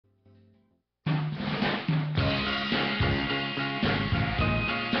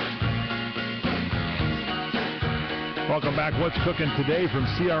Welcome back. What's cooking today from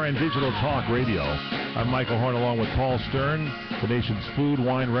CRN Digital Talk Radio? I'm Michael Horn along with Paul Stern, the nation's food,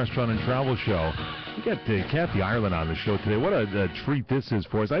 wine, restaurant, and travel show. We got Kathy Ireland on the show today. What a treat this is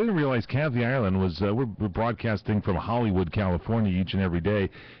for us. I didn't realize Kathy Ireland was, we're broadcasting from Hollywood, California each and every day,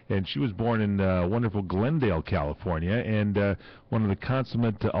 and she was born in wonderful Glendale, California, and one of the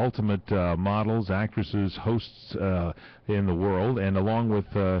consummate, ultimate models, actresses, hosts in the world, and along with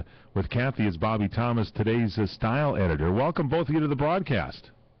Kathy is Bobby Thomas, today's style editor. Welcome both of you to the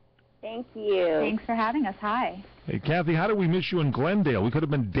broadcast. Thank you. Thanks for having us. Hi. Hey, Kathy, how did we miss you in Glendale? We could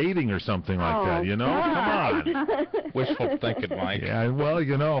have been dating or something like that, you know? God. Come on. Wishful thinking, Mike. Yeah, well,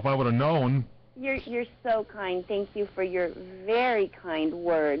 you know, if I would have known. You're so kind. Thank you for your very kind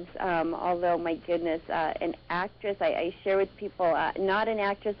words. Although, my goodness, an actress, I share with people, not an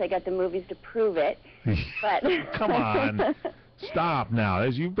actress. I got the movies to prove it. But Come on. Stop now.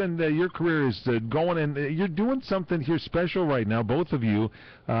 As you've been, your career is going, and you're doing something here special right now, both of you,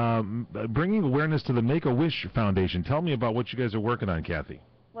 bringing awareness to the Make-A-Wish Foundation. Tell me about what you guys are working on, Kathy.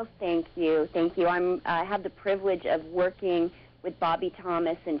 Well, thank you. Thank you. I have the privilege of working with Bobby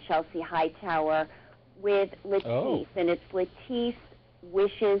Thomas and Chelsea Hightower with Latisse, and it's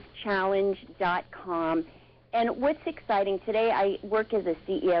LatisseWishesChallenge.com. And what's exciting, today I work as a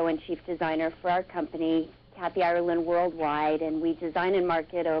CEO and chief designer for our company, Kathy Ireland Worldwide, and we design and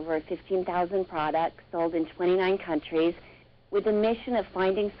market over 15,000 products sold in 29 countries with a mission of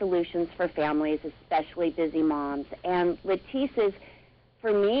finding solutions for families, especially busy moms. And Latisse is,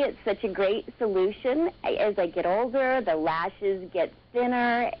 for me, it's such a great solution. As I get older, the lashes get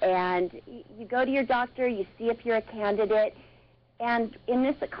thinner, and you go to your doctor, you see if you're a candidate. And in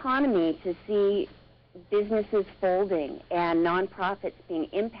this economy, to see businesses folding and nonprofits being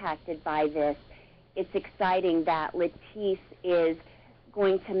impacted by this, it's exciting that Latisse is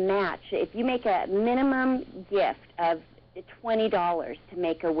going to match. If you make a minimum gift of $20 to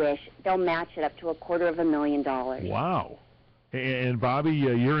Make-A-Wish, they'll match it up to $250,000. Wow. And Bobby,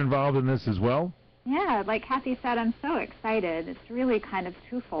 you're involved in this as well? Yeah, like Kathy said, I'm so excited. It's really kind of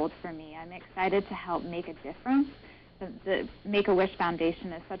twofold for me. I'm excited to help make a difference. The Make-A-Wish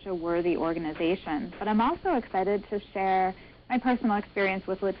Foundation is such a worthy organization. But I'm also excited to share my personal experience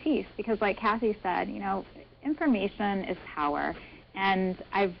with Latisse, because like Kathy said, you know, information is power. And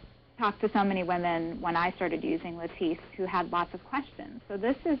I've talked to so many women when I started using Latisse who had lots of questions. So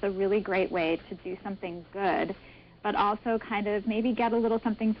this is a really great way to do something good, but also kind of maybe get a little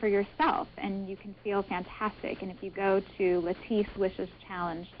something for yourself, and you can feel fantastic. And if you go to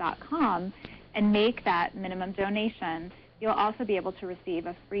LatisseWishesChallenge.com and make that minimum donation, you'll also be able to receive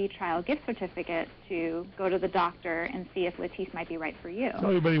a free trial gift certificate to go to the doctor and see if Latisse might be right for you. Tell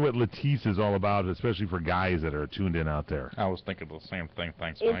everybody what Latisse is all about, especially for guys that are tuned in out there. I was thinking the same thing.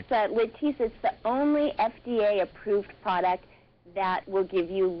 Thanks, Mike. It's Latisse. It's the only FDA-approved product that will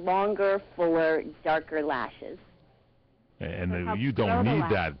give you longer, fuller, darker lashes. And you don't need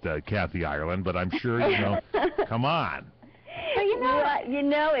that, Kathy Ireland, but I'm sure, you know, come on. But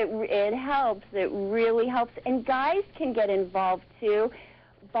it helps. It really helps. And guys can get involved, too.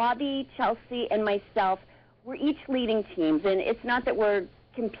 Bobby, Chelsea, and myself, we're each leading teams. And it's not that we're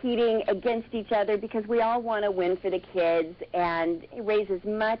competing against each other, because we all want to win for the kids and raise as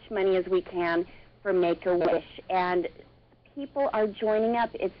much money as we can for Make-A-Wish. And people are joining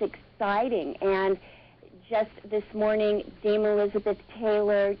up. It's exciting. And just this morning, Dame Elizabeth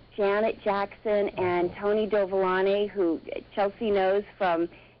Taylor, Janet Jackson, and Tony Dovolani, who Chelsea knows from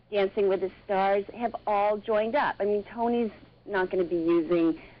Dancing with the Stars, have all joined up. I mean, Tony's not going to be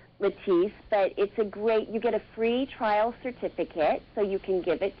using Latisse, but it's you get a free trial certificate, so you can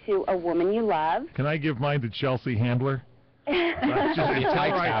give it to a woman you love. Can I give mine to Chelsea Handler?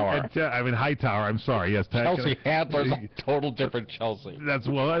 Hightower, I'm sorry. Yes, Chelsea Handler's a total different Chelsea.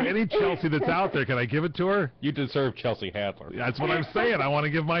 Any Chelsea that's out there, can I give it to her? You deserve Chelsea Handler. That's what I'm saying. I want to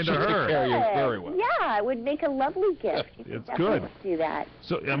give mine to her. Take care of you very well. Yeah, it would make a lovely gift. It's good. Do that.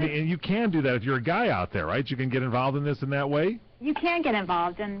 So, I mean, and you can do that if you're a guy out there, right? You can get involved in this in that way? You can get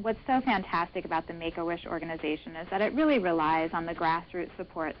involved, and what's so fantastic about the Make-A-Wish organization is that it really relies on the grassroots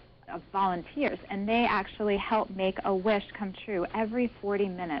support of volunteers, and they actually help make a wish come true every 40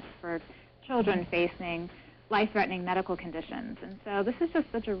 minutes for children facing life-threatening medical conditions. And so this is just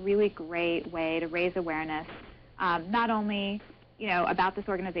such a really great way to raise awareness, not only, you know, about this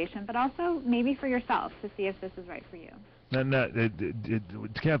organization, but also maybe for yourself to see if this is right for you. Now,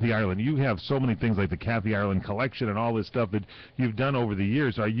 Kathy Ireland, you have so many things like the Kathy Ireland collection and all this stuff that you've done over the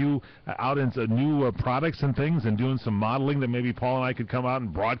years. Are you out into new products and things and doing some modeling that maybe Paul and I could come out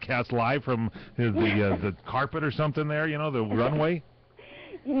and broadcast live from the carpet or something there, you know, the runway?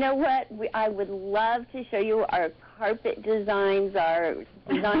 You know what? I would love to show you our carpet designs, our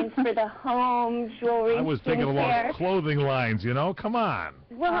designs for the home, jewelry, I was thinking skincare. along clothing lines, you know? Come on.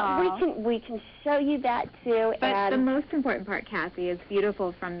 Well, we can show you that too. But and the most important part, Kathy, is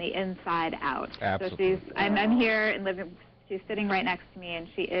beautiful from the inside out. Absolutely. So I'm here and she's sitting right next to me, and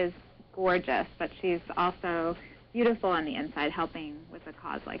she is gorgeous, but she's also beautiful on the inside, helping with a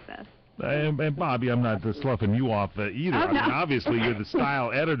cause like this. And Bobby, I'm not sloughing you off either. Oh, I mean, no. obviously, you're the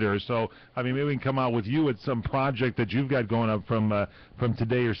style editor, so I mean, maybe we can come out with you at some project that you've got going up from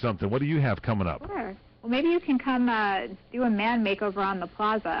today or something. What do you have coming up? Sure. Well, maybe you can come do a man makeover on the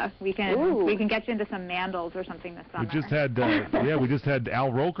plaza. We can get you into some mandals or something this summer. We just had we just had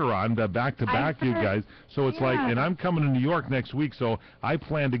Al Roker on back to back, you guys. So it's like, and I'm coming to New York next week, so I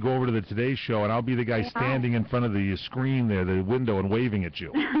plan to go over to the Today Show, and I'll be the guy standing in front of the screen there, the window, and waving at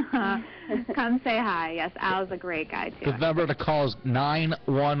you. Come say hi. Yes, Al's a great guy too. The number to call is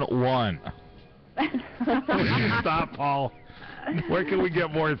 911. Will you stop, Paul? Where can we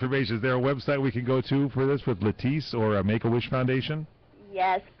get more information? Is there a website we can go to for this with Latisse or Make-A-Wish Foundation?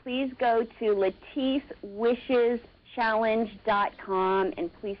 yes, please go to LatisseWishesChallenge.com and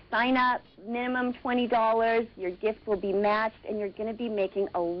please sign up. Minimum $20. Your gift will be matched, and you're going to be making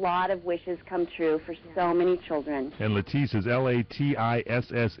a lot of wishes come true for so many children. And Latisse is Latisse.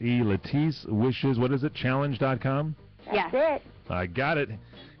 Latisse Wishes. What is it? Challenge.com. That's it. I got it.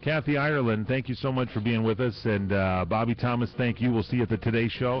 Kathy Ireland, thank you so much for being with us. And Bobby Thomas, thank you. We'll see you at the Today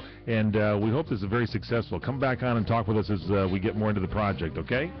Show. And we hope this is very successful. Come back on and talk with us as we get more into the project,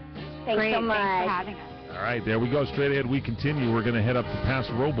 okay? Thanks so much. Thanks for having us. All right, there we go. Straight ahead, we continue. We're going to head up to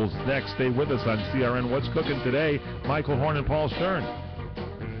Paso Robles next. Stay with us on CRN What's Cooking Today. Michael Horn and Paul Stern.